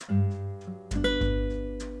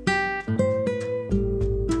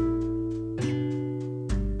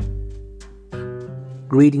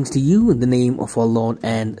Greetings to you in the name of our Lord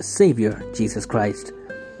and Savior, Jesus Christ.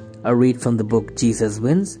 I read from the book Jesus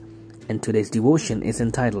Wins, and today's devotion is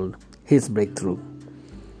entitled His Breakthrough.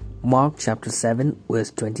 Mark chapter 7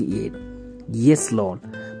 verse 28. Yes, Lord,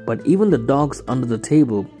 but even the dogs under the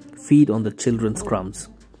table feed on the children's crumbs.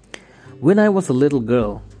 When I was a little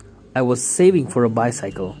girl, I was saving for a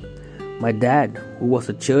bicycle. My dad, who was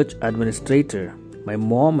a church administrator, my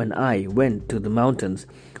mom and I went to the mountains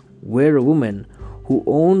where a woman who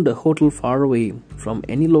owned a hotel far away from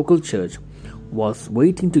any local church was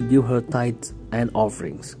waiting to give her tithes and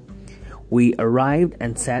offerings. We arrived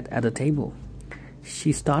and sat at a table.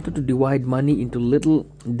 She started to divide money into little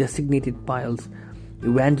designated piles: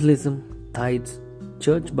 evangelism, tithes,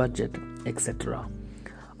 church budget, etc.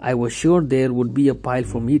 I was sure there would be a pile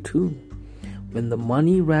for me too. When the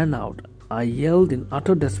money ran out, I yelled in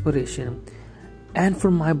utter desperation, "And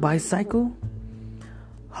for my bicycle?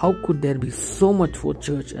 How could there be so much for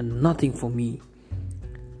church and nothing for me?"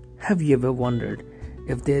 Have you ever wondered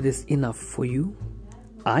if there is enough for you?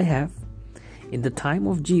 I have. In the time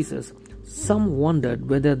of Jesus, some wondered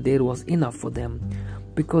whether there was enough for them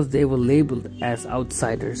because they were labeled as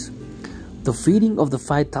outsiders. The feeding of the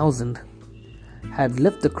 5,000 had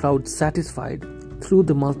left the crowd satisfied through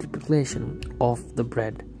the multiplication of the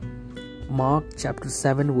bread. Mark chapter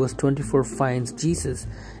 7 verse 24 finds Jesus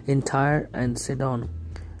in Tyre and Sidon,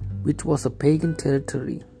 which was a pagan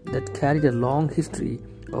territory that carried a long history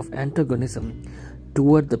of antagonism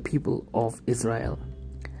toward the people of Israel.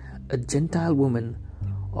 A Gentile woman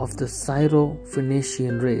of the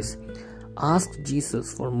Syro-Phoenician race asked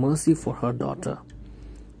Jesus for mercy for her daughter.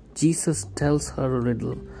 Jesus tells her a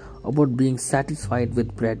riddle about being satisfied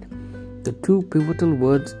with bread, the two pivotal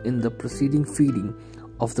words in the preceding feeding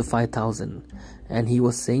of the 5,000, and he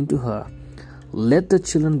was saying to her, "Let the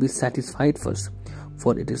children be satisfied first,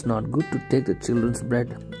 for it is not good to take the children's bread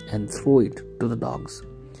and throw it to the dogs."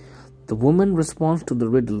 The woman responds to the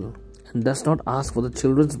riddle and does not ask for the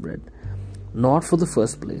children's bread, not for the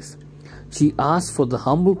first place. She asks for the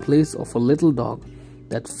humble place of a little dog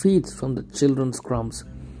that feeds from the children's crumbs.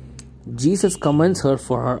 Jesus commends her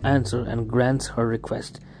for her answer and grants her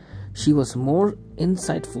request. She was more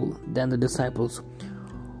insightful than the disciples,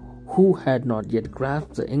 who had not yet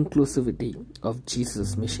grasped the inclusivity of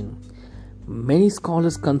Jesus' mission. Many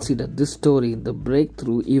scholars consider this story the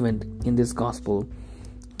breakthrough event in this gospel,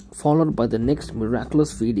 followed by the next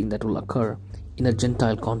miraculous feeding that will occur in a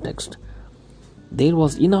Gentile context. There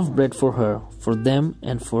was enough bread for her, for them,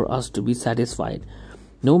 and for us to be satisfied,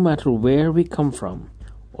 no matter where we come from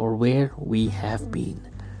or where we have been.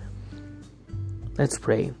 Let's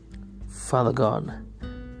pray. Father God,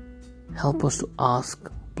 help us to ask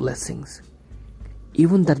blessings.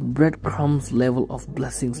 Even that breadcrumbs level of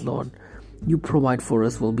blessings, Lord, you provide for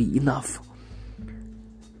us will be enough.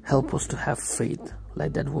 Help us to have faith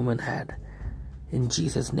like that woman had. In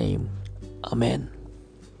Jesus' name, Amen.